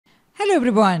Hello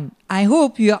everyone, I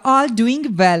hope you are all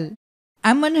doing well.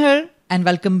 I'm Manhar and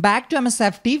welcome back to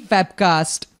MSFT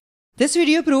webcast. This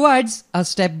video provides a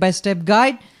step-by-step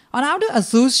guide on how to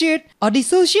associate or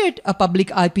dissociate a public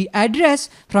IP address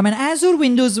from an Azure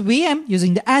Windows VM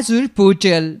using the Azure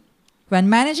portal. When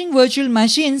managing virtual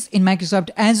machines in Microsoft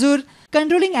Azure,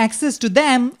 controlling access to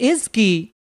them is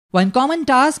key. One common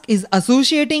task is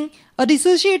associating or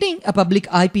dissociating a public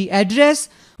IP address,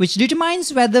 which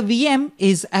determines whether VM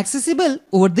is accessible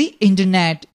over the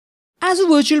internet. Azure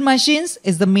Virtual Machines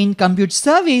is the main compute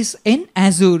service in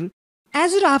Azure.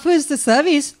 Azure offers the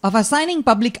service of assigning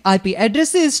public IP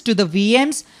addresses to the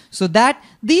VMs so that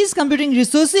these computing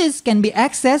resources can be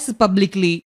accessed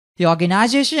publicly. The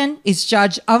organization is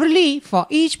charged hourly for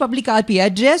each public IP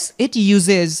address it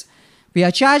uses. We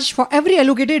are charged for every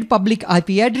allocated public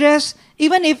IP address,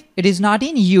 even if it is not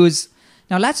in use.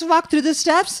 Now let's walk through the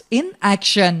steps in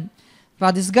action.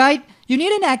 For this guide, you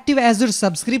need an active Azure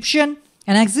subscription,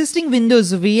 an existing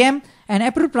Windows VM, and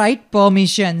appropriate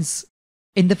permissions.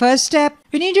 In the first step,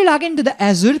 you need to log into the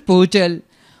Azure portal.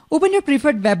 Open your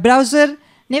preferred web browser,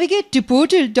 navigate to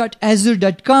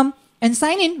portal.azure.com, and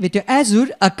sign in with your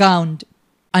Azure account.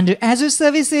 Under Azure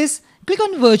Services, click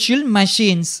on Virtual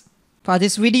Machines. For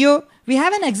this video, we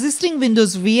have an existing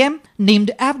Windows VM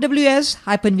named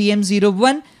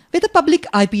FWS-VM01 with a public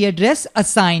IP address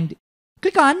assigned.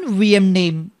 Click on VM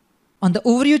name. On the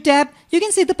Overview tab, you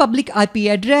can see the public IP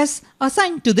address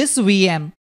assigned to this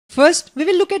VM. First, we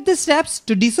will look at the steps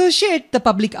to dissociate the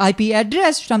public IP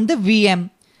address from the VM.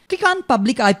 Click on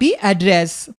Public IP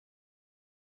Address.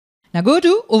 Now go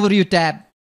to Overview tab.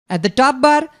 At the top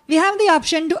bar, we have the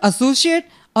option to associate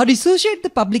or dissociate the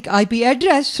public IP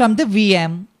address from the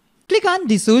VM. Click on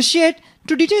Dissociate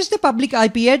to detach the public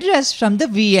IP address from the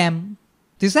VM.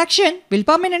 This action will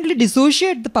permanently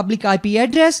dissociate the public IP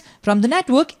address from the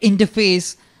network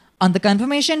interface. On the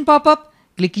confirmation pop-up,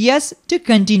 click Yes to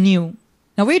continue.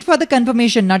 Now wait for the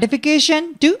confirmation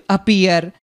notification to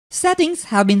appear. Settings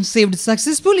have been saved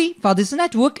successfully for this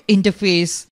network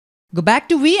interface. Go back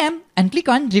to VM and click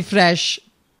on Refresh.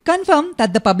 Confirm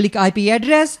that the public IP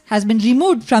address has been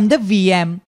removed from the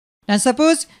VM. Now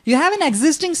suppose you have an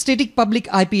existing static public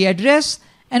IP address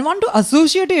and want to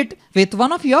associate it with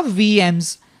one of your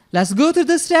VMs. Let's go through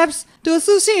the steps to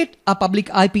associate a public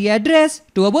IP address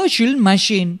to a virtual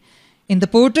machine. In the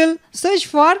portal, search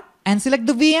for and select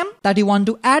the VM that you want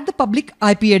to add the public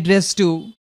IP address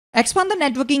to. Expand the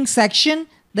networking section,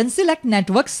 then select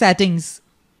Network Settings.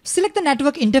 Select the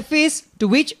network interface to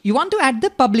which you want to add the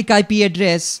public IP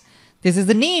address. This is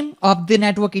the name of the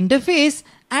network interface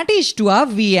attached to our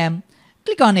VM.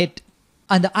 Click on it.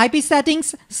 On the IP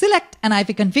settings, select an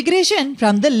IP configuration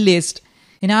from the list.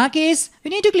 In our case, we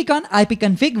need to click on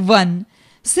ipconfig 1.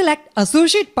 Select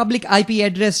Associate Public IP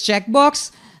Address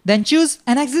checkbox, then choose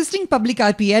an existing public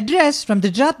IP address from the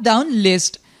drop-down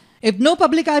list. If no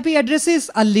public IP addresses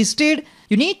are listed,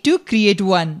 you need to create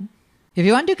one. If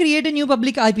you want to create a new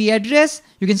public IP address,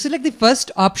 you can select the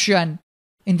first option.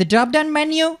 In the drop-down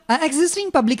menu, an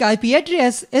existing public IP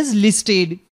address is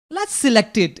listed. Let's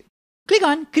select it. Click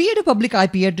on Create a Public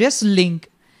IP Address link.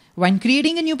 When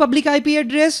creating a new public IP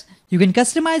address, you can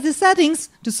customize the settings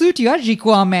to suit your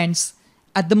requirements.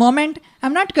 At the moment,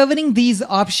 I'm not covering these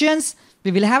options.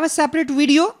 We will have a separate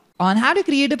video on how to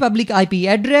create a public IP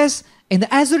address in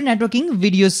the Azure Networking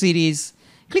video series.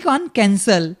 Click on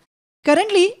Cancel.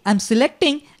 Currently, I'm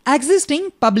selecting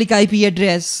Existing Public IP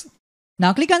Address.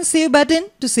 Now click on Save button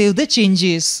to save the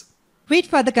changes. Wait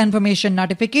for the confirmation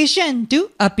notification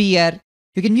to appear.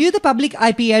 You can view the public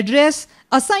IP address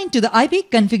assigned to the IP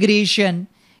configuration.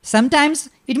 Sometimes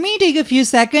it may take a few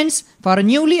seconds for a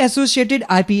newly associated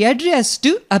IP address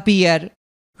to appear.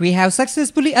 We have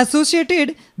successfully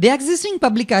associated the existing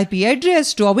public IP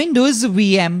address to a Windows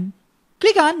VM.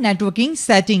 Click on Networking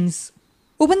Settings.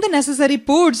 Open the necessary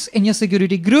ports in your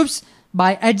security groups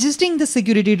by adjusting the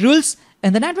security rules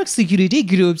in the network security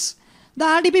groups. The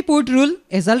RDP port rule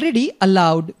is already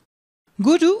allowed.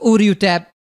 Go to Overview tab.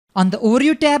 On the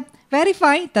Overview tab,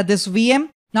 verify that this VM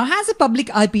now has a public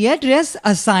IP address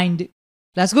assigned.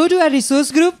 Let's go to a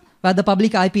resource group where the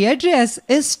public IP address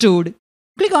is stored.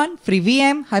 Click on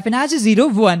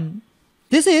FreeVM-Azure01.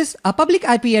 This is a public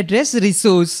IP address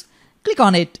resource. Click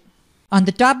on it. On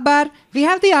the top bar, we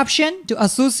have the option to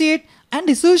associate and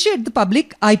dissociate the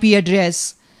public IP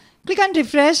address. Click on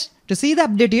Refresh to see the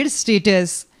updated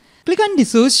status. Click on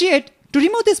Dissociate to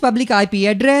remove this public IP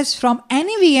address from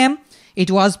any VM it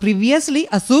was previously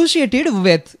associated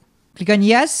with. Click on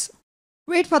Yes.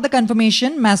 Wait for the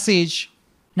confirmation message.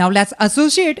 Now let's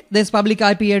associate this public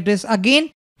IP address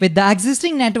again with the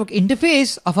existing network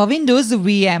interface of a Windows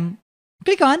VM.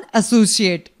 Click on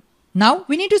Associate. Now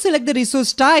we need to select the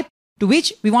resource type to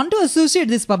which we want to associate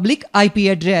this public IP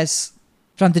address.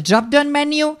 From the drop-down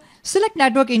menu, select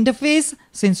Network Interface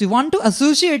since we want to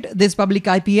associate this public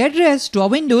IP address to our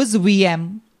Windows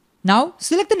VM. Now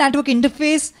select the network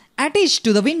interface attached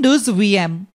to the Windows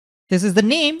VM. This is the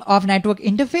name of network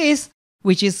interface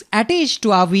which is attached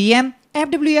to our VM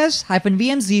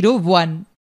FWS-VM01.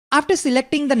 After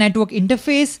selecting the network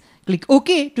interface, click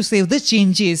OK to save the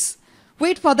changes.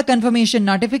 Wait for the confirmation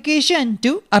notification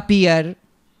to appear.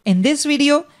 In this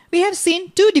video, we have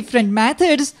seen two different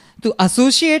methods to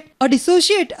associate or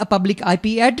dissociate a public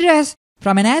IP address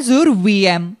from an Azure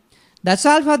VM. That's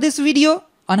all for this video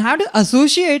on how to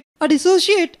associate or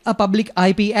dissociate a public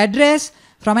IP address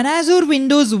from an Azure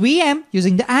Windows VM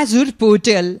using the Azure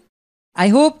portal. I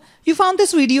hope you found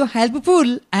this video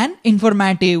helpful and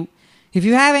informative. If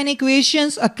you have any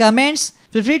questions or comments,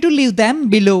 feel free to leave them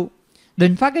below.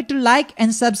 Don't forget to like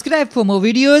and subscribe for more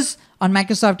videos on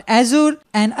Microsoft Azure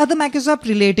and other Microsoft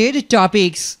related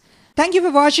topics. Thank you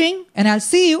for watching and I'll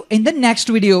see you in the next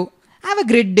video. Have a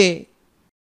great day.